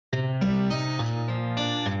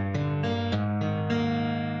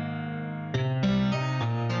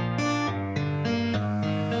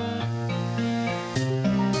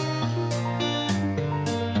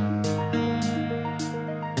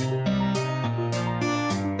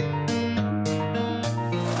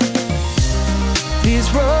These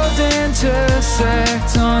roads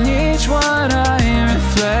intersect, on each one I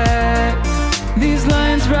reflect. These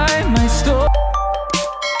lines write my story.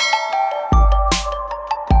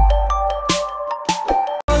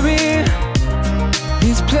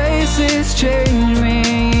 These places change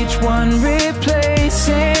me, each one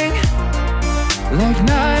replacing, like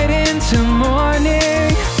night into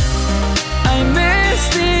morning. I miss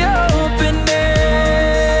the open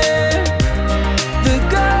air, the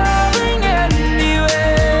going anywhere,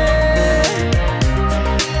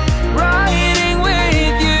 riding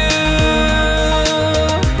with you,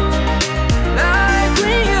 like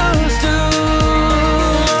we used to.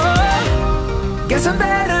 Guess I'm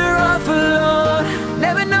better off alone,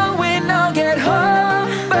 never know when I'll get home,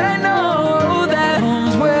 but I know that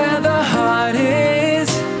home's where the heart is.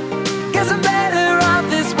 Guess I'm better off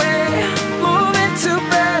this way, moving to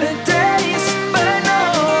better days, but I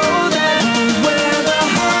know that home's where the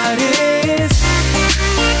heart is.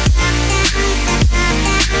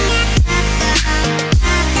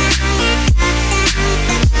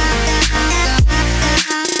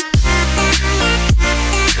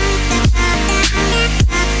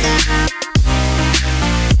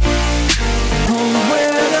 Home's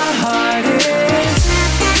where the heart is.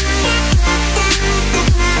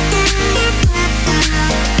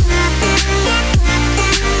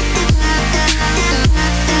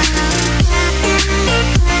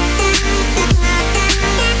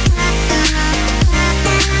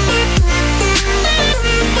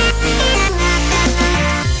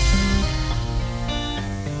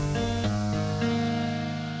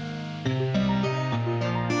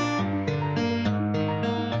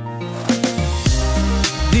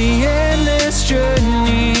 The endless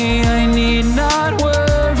journey, I need not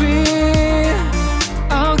worry,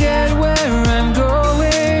 I'll get where I'm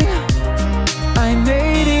going. I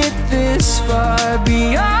made it this far,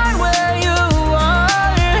 beyond where you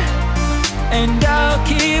are, and I'll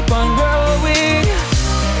keep on growing.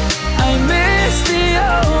 I miss the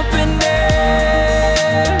open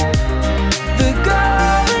air, the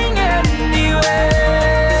going anywhere,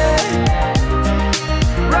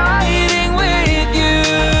 riding with you,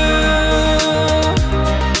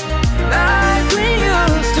 like we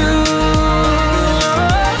used to.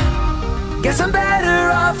 Guess I'm better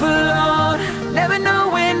off alone, never know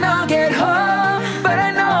when I'll get home, but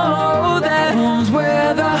I know that home's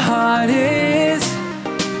where the heart is.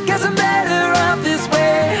 Guess I'm better off this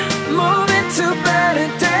way, moving to better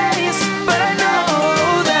days, but I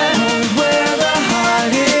know that home's where the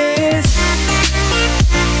heart is.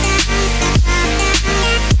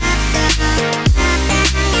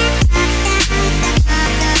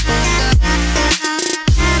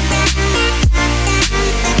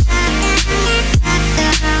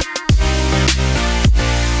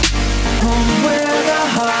 Home's where the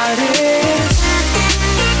heart is.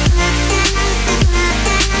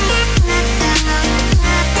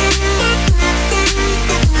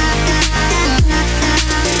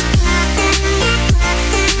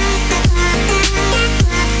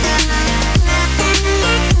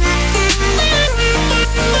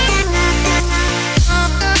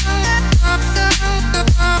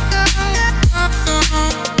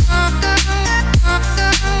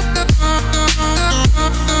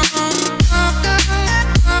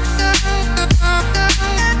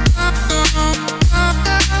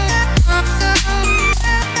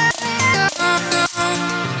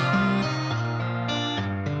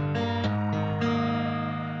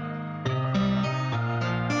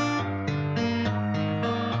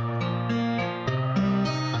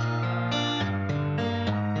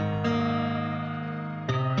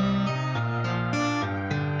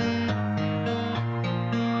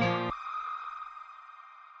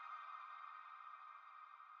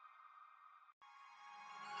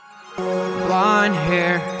 Blonde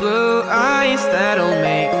hair, blue eyes, that'll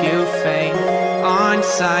make you faint on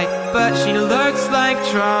sight. But she looks like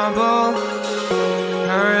trouble,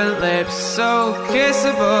 her lips so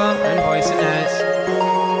kissable and poisonous.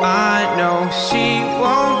 I know she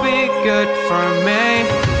won't be good for me,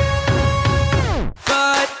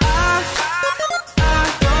 but I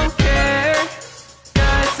don't care,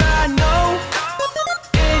 'cause I know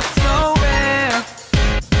it's so rare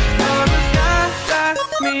for a guy like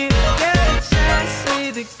me to get a chance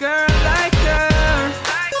with a girl like her.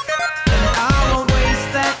 And I won't waste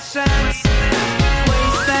that chance,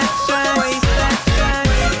 waste that chance, waste that chance,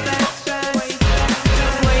 waste that chance,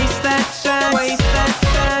 waste that chance, waste that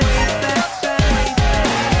chance,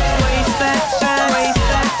 waste that chance, waste that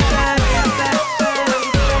chance,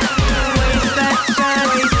 waste that chance,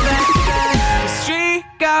 waste that chance. She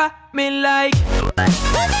got me like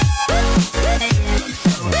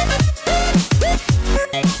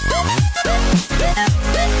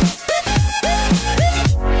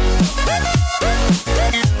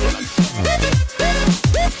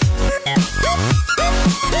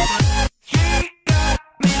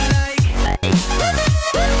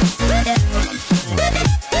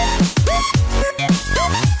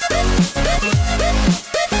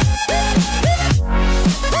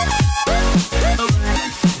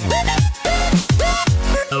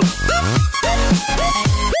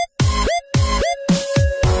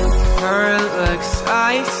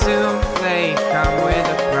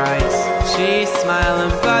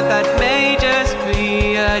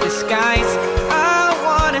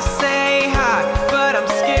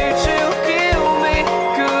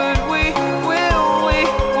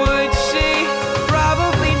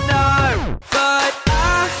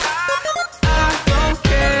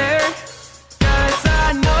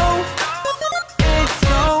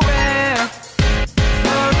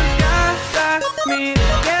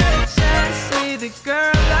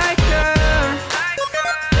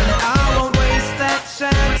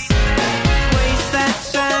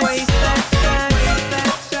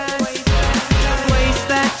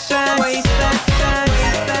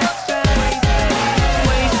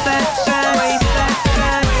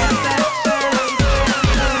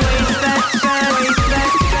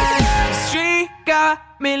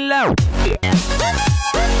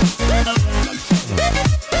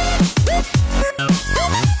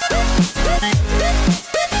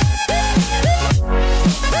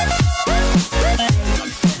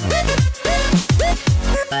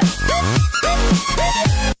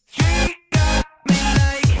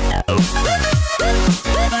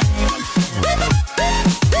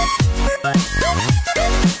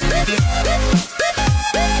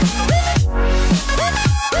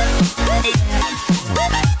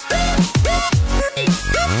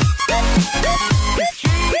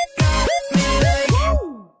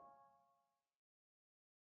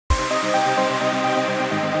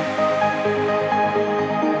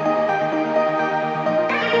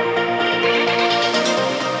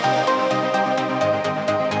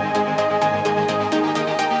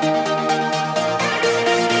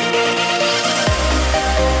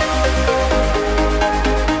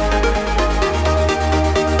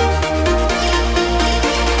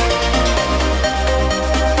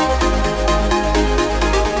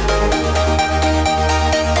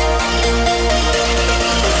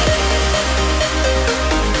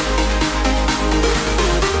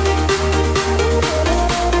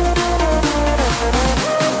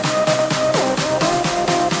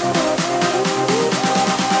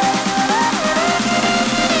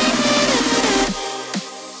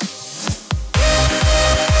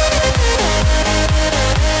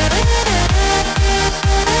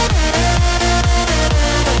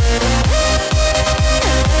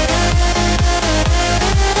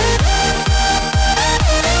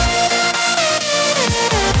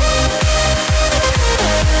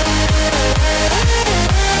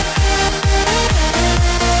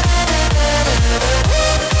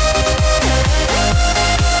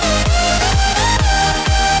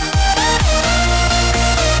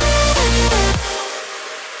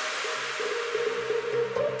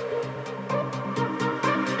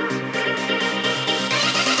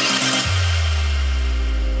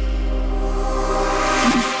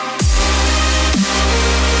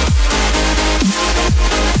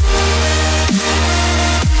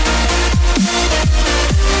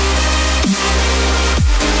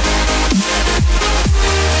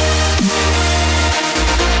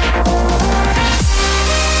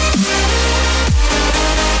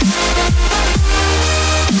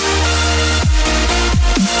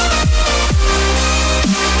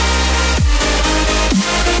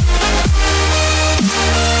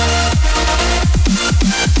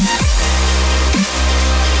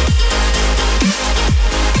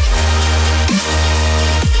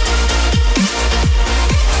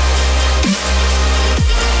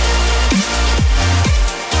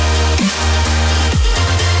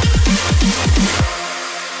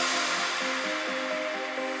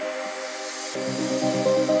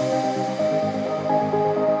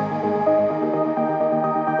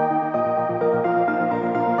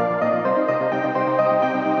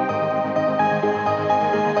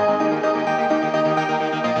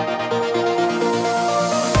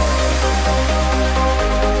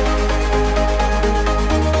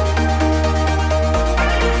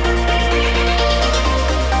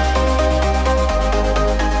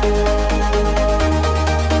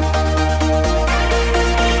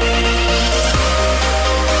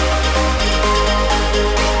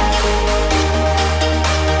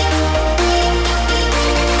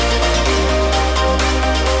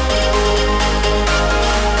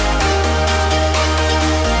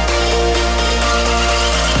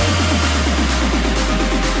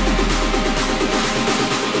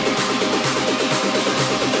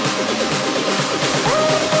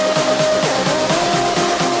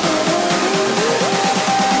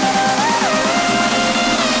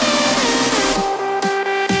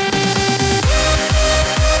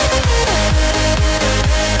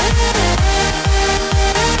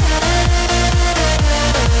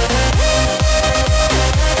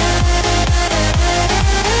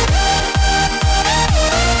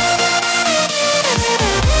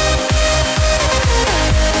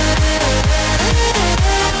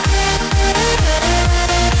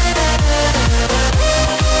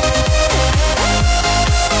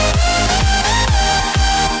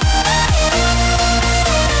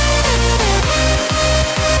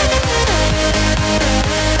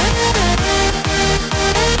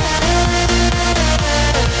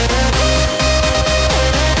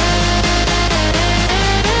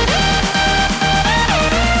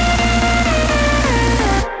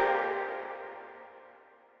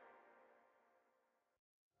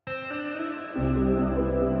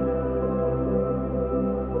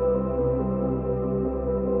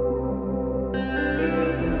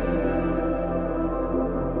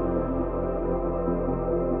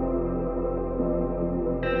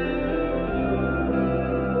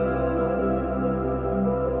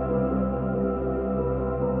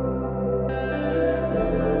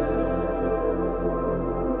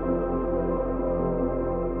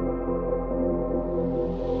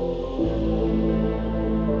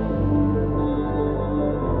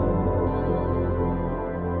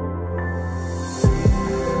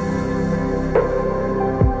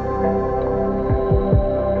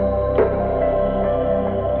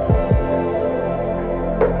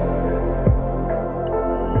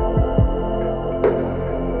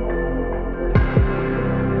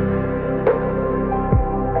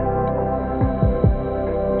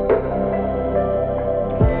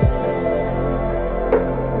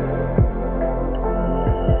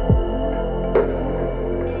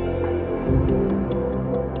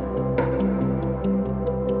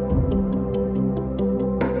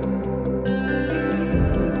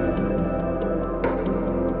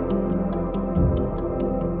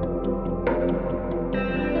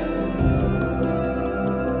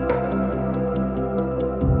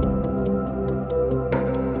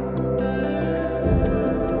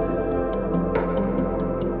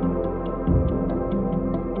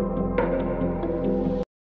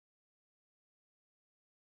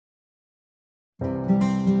Bye.